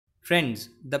Friends,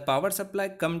 the power supply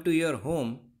come to your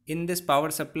home. In this power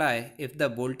supply, if the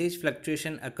voltage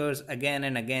fluctuation occurs again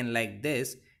and again like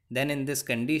this, then in this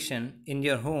condition, in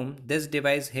your home, this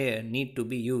device here need to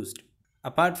be used.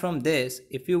 Apart from this,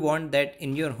 if you want that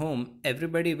in your home,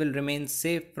 everybody will remain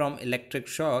safe from electric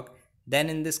shock, then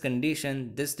in this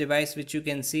condition, this device which you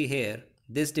can see here,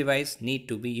 this device need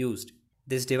to be used.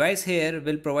 This device here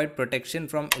will provide protection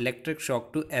from electric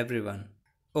shock to everyone.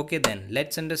 Okay then,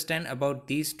 let's understand about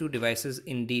these two devices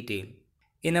in detail.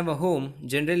 In our home,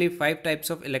 generally 5 types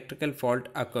of electrical fault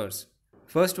occurs.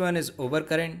 First one is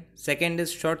overcurrent, second is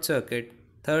short circuit,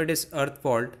 third is earth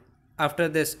fault, after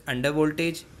this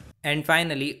undervoltage, and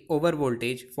finally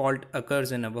overvoltage fault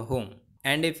occurs in our home.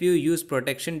 And if you use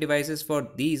protection devices for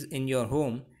these in your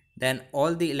home, then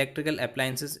all the electrical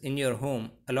appliances in your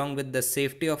home along with the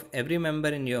safety of every member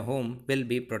in your home will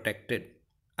be protected.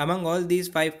 Among all these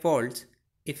 5 faults,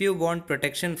 if you want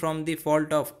protection from the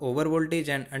fault of overvoltage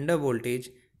and undervoltage,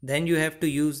 then you have to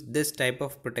use this type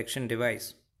of protection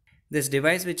device. This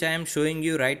device which I am showing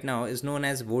you right now is known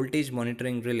as voltage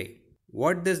monitoring relay.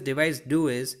 What this device do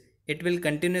is, it will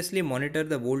continuously monitor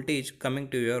the voltage coming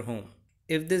to your home.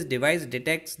 If this device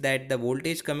detects that the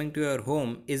voltage coming to your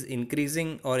home is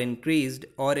increasing or increased,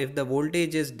 or if the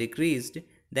voltage is decreased,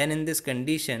 then in this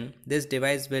condition, this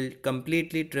device will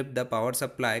completely trip the power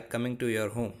supply coming to your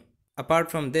home.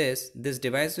 Apart from this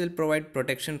device will provide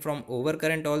protection from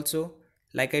overcurrent also.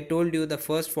 Like I told you, the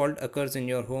first fault occurs in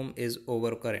your home is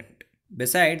overcurrent.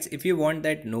 Besides, if you want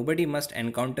that nobody must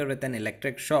encounter with an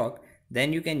electric shock,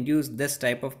 then you can use this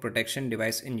type of protection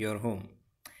device in your home.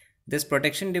 This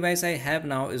protection device I have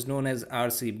now is known as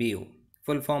RCBO.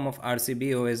 Full form of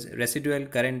RCBO is Residual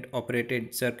Current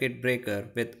Operated Circuit Breaker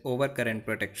with Overcurrent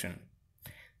Protection.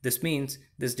 This means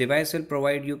this device will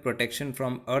provide you protection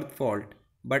from earth fault,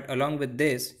 but along with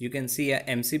this, you can see a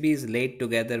MCB is laid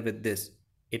together with this.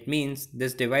 It means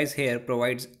this device here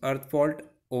provides earth fault,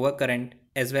 overcurrent,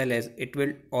 as well as it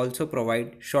will also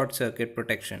provide short circuit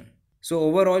protection. So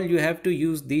overall, you have to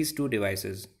use these two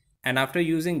devices. And after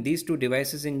using these two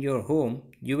devices in your home,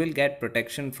 you will get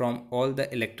protection from all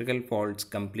the electrical faults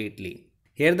completely.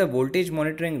 Here the voltage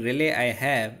monitoring relay I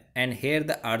have, and here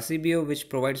the RCBO which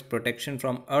provides protection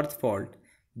from earth fault,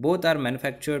 both are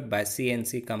manufactured by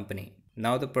CNC company.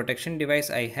 Now the protection device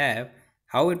I have,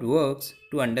 how it works,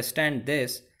 to understand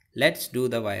this, let's do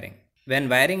the wiring. When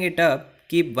wiring it up,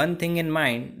 keep one thing in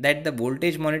mind, that the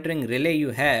voltage monitoring relay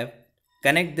you have,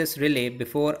 connect this relay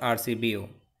before RCBO.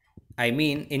 I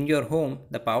mean, in your home,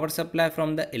 the power supply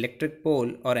from the electric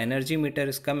pole or energy meter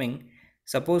is coming.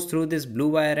 Suppose through this blue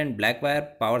wire and black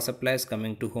wire, power supply is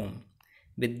coming to home.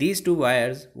 With these two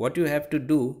wires, what you have to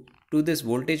do to this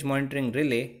voltage monitoring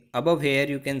relay, above here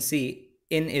you can see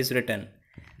in is written.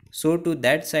 So to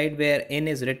that side where in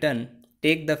is written,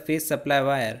 take the phase supply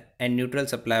wire and neutral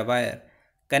supply wire.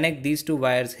 Connect these two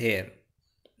wires here.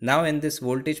 Now in this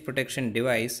voltage protection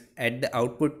device, at the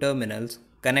output terminals,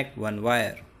 connect one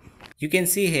wire. You can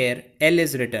see here L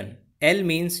is written. L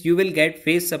means you will get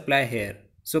phase supply here.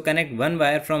 So connect one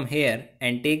wire from here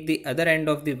and take the other end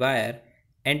of the wire,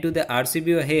 and to the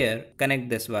RCBO here, connect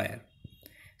this wire.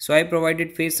 So I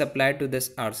provided phase supply to this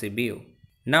RCBO.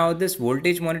 Now this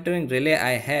voltage monitoring relay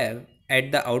I have,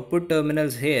 at the output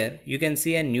terminals here, you can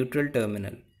see a neutral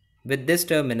terminal. With this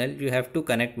terminal, you have to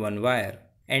connect one wire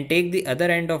and take the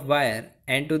other end of wire,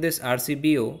 and to this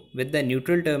RCBO with the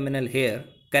neutral terminal here,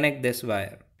 connect this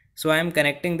wire. So I am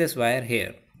connecting this wire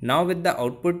here. Now with the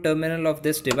output terminal of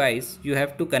this device, you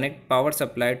have to connect power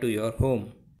supply to your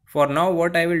home. For now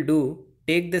what I will do,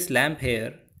 take this lamp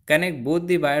here, connect both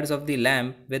the wires of the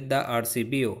lamp with the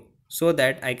RCBO, so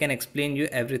that I can explain you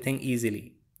everything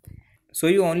easily. So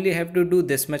you only have to do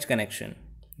this much connection.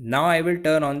 Now I will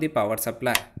turn on the power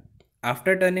supply.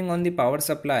 After turning on the power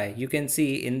supply, you can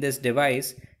see in this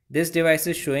device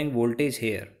is showing voltage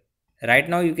here. Right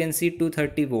now you can see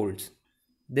 230 volts.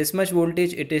 This much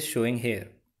voltage it is showing here.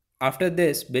 After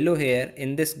this, below here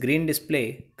in this green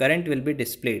display, current will be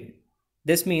displayed.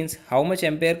 This means how much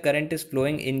ampere current is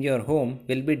flowing in your home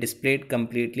will be displayed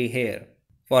completely here.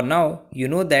 For now, you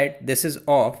know that this is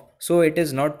off, so it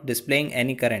is not displaying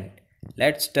any current.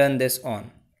 Let's turn this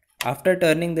on. After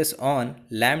turning this on,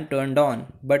 lamp turned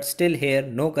on, but still here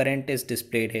no current is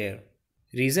displayed here.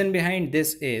 Reason behind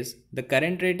this is, the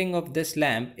current rating of this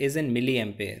lamp is in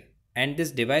milliampere, and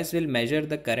this device will measure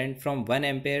the current from 1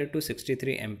 ampere to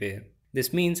 63 ampere.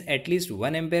 This means at least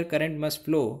 1 ampere current must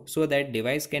flow so that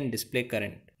device can display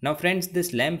current. Now friends,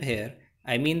 this lamp here,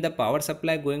 I mean the power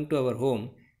supply going to our home,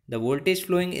 the voltage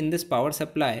flowing in this power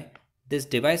supply, this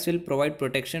device will provide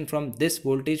protection from this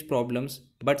voltage problems,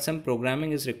 but some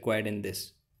programming is required in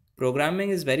this. Programming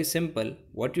is very simple.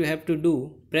 What you have to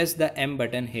do, press the M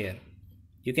button here.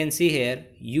 You can see here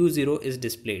U0 is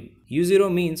displayed.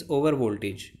 U0 means over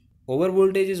voltage. Over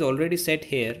voltage is already set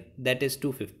here, that is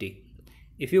 250.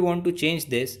 If you want to change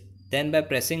this, then by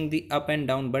pressing the up and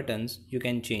down buttons, you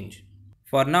can change.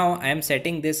 For now, I am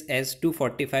setting this as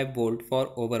 245 volt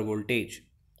for over voltage.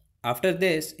 After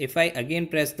this, if I again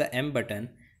press the M button,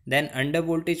 then under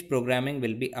voltage programming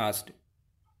will be asked.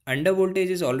 Under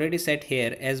voltage is already set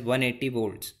here as 180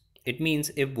 volts. It means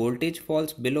if voltage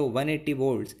falls below 180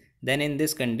 volts, then in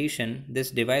this condition, this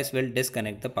device will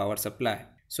disconnect the power supply.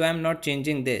 So I am not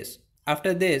changing this.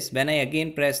 After this, when I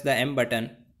again press the M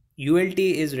button, ULT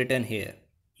is written here.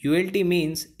 ULT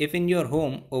means if in your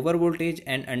home over voltage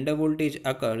and under voltage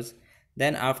occurs,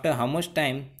 then after how much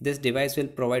time this device will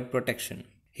provide protection.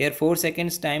 Here 4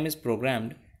 seconds time is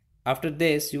programmed. After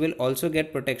this, you will also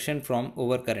get protection from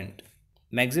overcurrent.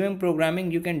 Maximum programming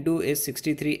you can do is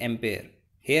 63 ampere.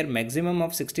 Here maximum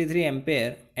of 63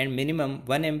 ampere and minimum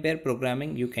 1 ampere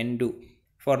programming you can do.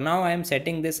 For now I am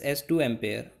setting this as 2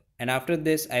 ampere, and after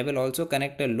this I will also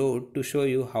connect a load to show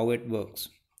you how it works.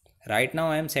 Right now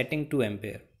I am setting 2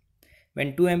 ampere.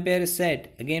 When 2 ampere is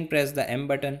set, again press the M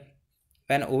button.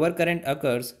 When overcurrent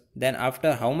occurs, then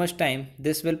after how much time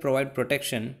this will provide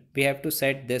protection, we have to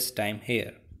set this time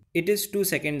here. It is 2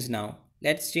 seconds now.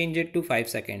 Let's change it to 5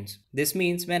 seconds. This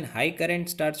means when high current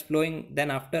starts flowing, then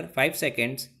after 5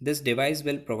 seconds, this device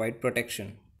will provide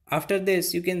protection. After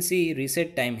this, you can see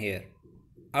reset time here.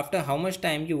 After how much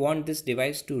time you want this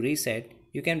device to reset,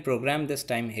 you can program this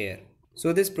time here.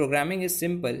 So this programming is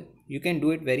simple. You can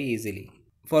do it very easily.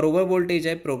 For over voltage,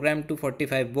 I programmed to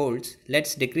 45 volts.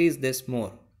 Let's decrease this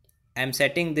more. I am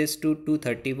setting this to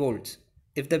 230 volts.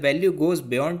 If the value goes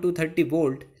beyond 230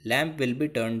 volt, lamp will be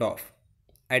turned off.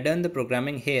 I done the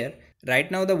programming here. Right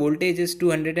now the voltage is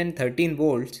 213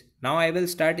 volts. Now I will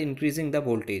start increasing the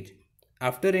voltage.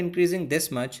 After increasing this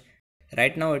much,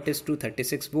 right now it is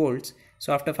 236 volts.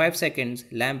 So after 5 seconds,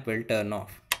 lamp will turn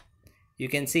off. You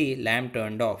can see lamp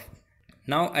turned off.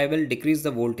 Now I will decrease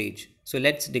the voltage. So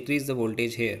let's decrease the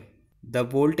voltage here. The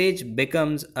voltage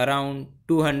becomes around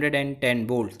 210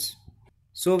 volts.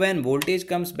 So when voltage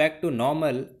comes back to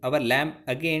normal, our lamp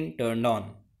again turned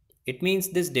on. It means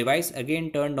this device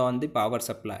again turned on the power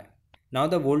supply. Now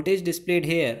the voltage displayed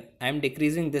here, I am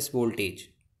decreasing this voltage.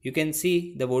 You can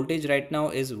see the voltage right now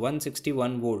is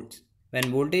 161 volts. When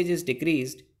voltage is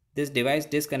decreased, this device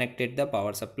disconnected the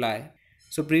power supply.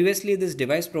 So previously this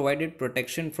device provided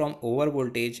protection from over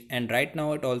voltage, and right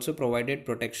now it also provided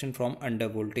protection from under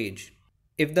voltage.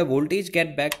 If the voltage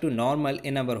get back to normal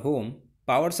in our home,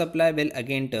 power supply will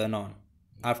again turn on.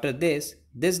 After this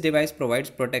device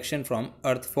provides protection from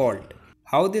earth fault.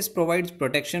 How this provides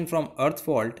protection from earth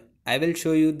fault, I will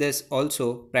show you this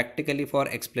also practically for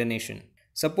explanation.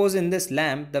 Suppose in this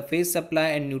lamp the phase supply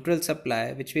and neutral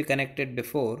supply which we connected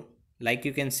before, like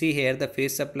you can see here the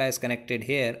phase supply is connected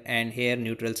here and here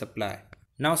neutral supply.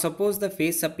 Now suppose the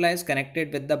phase supply is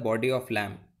connected with the body of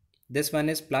lamp. This one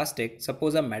is plastic.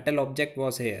 Suppose a metal object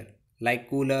was here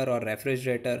like cooler or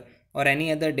refrigerator or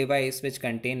any other device which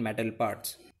contain metal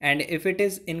parts. And if it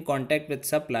is in contact with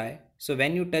supply, so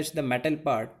when you touch the metal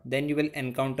part, then you will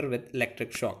encounter with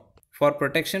electric shock. For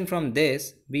protection from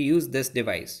this, we use this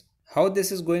device. How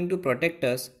this is going to protect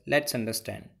us, let's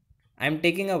understand. I am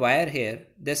taking a wire here.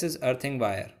 This is earthing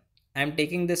wire. I am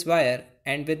taking this wire,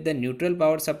 and with the neutral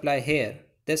power supply here,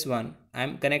 this one, I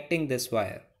am connecting this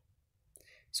wire.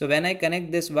 So when I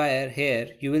connect this wire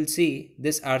here, you will see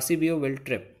this RCBO will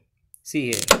trip.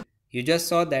 See here. You just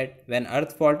saw that when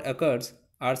earth fault occurs,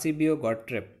 RCBO got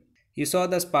tripped. You saw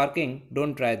the sparking,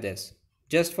 don't try this.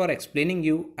 Just for explaining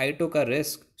you, I took a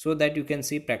risk so that you can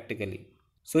see practically.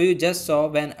 So you just saw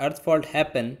when earth fault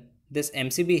happened, this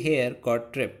MCB here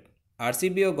got tripped.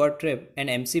 RCBO got tripped and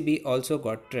MCB also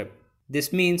got tripped.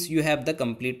 This means you have the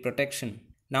complete protection.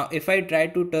 Now if I try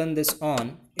to turn this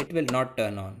on, it will not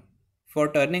turn on. For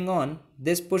turning on,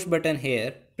 this push button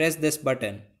here, press this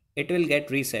button. It will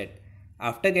get reset.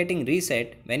 After getting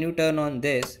reset, when you turn on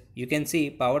this, you can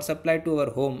see power supply to our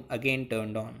home again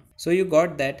turned on. So you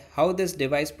got that how this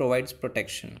device provides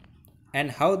protection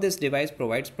and how this device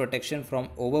provides protection from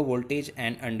over voltage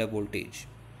and under voltage.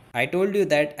 I told you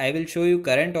that I will show you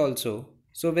current also.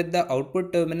 So with the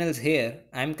output terminals here,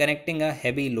 I am connecting a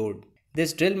heavy load.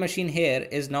 This drill machine here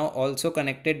is now also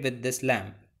connected with this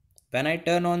lamp. When I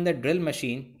turn on the drill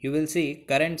machine, you will see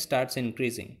current starts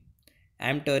increasing. I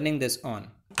am turning this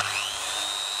on.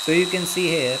 So you can see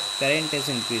here current is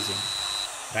increasing.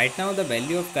 Right now the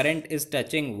value of current is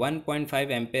touching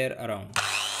 1.5 ampere around,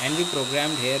 and we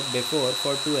programmed here before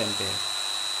for 2 ampere.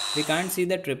 We can't see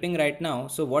the tripping right now,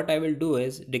 so what I will do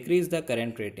is decrease the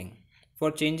current rating. For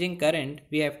changing current,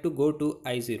 we have to go to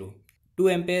I0. 2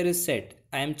 ampere is set.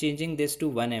 I am changing this to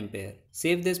 1 ampere.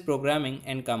 Save this programming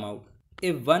and come out.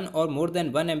 If 1 or more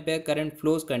than 1 ampere current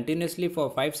flows continuously for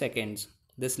 5 seconds,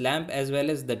 this lamp as well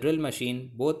as the drill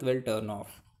machine both will turn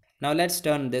off. Now let's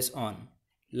turn this on.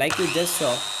 Like you just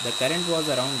saw, the current was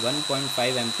around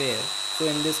 1.5 ampere, so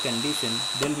in this condition,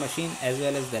 drill machine as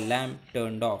well as the lamp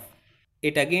turned off.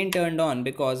 It again turned on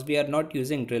because we are not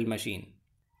using drill machine.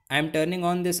 I am turning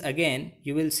on this again.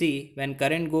 You will see when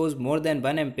current goes more than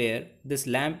 1 ampere, this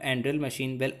lamp and drill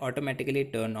machine will automatically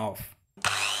turn off.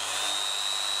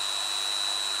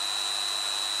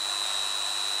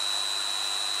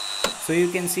 So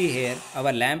you can see here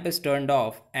our lamp is turned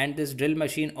off and this drill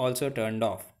machine also turned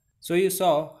off. So you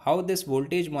saw how this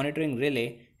voltage monitoring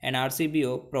relay and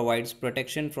RCBO provides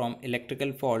protection from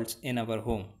electrical faults in our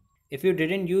home. If you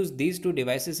didn't use these two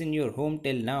devices in your home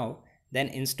till now, then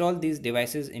install these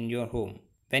devices in your home.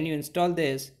 When you install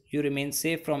this, you remain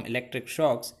safe from electric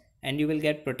shocks and you will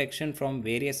get protection from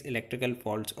various electrical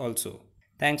faults also.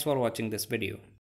 Thanks for watching this video.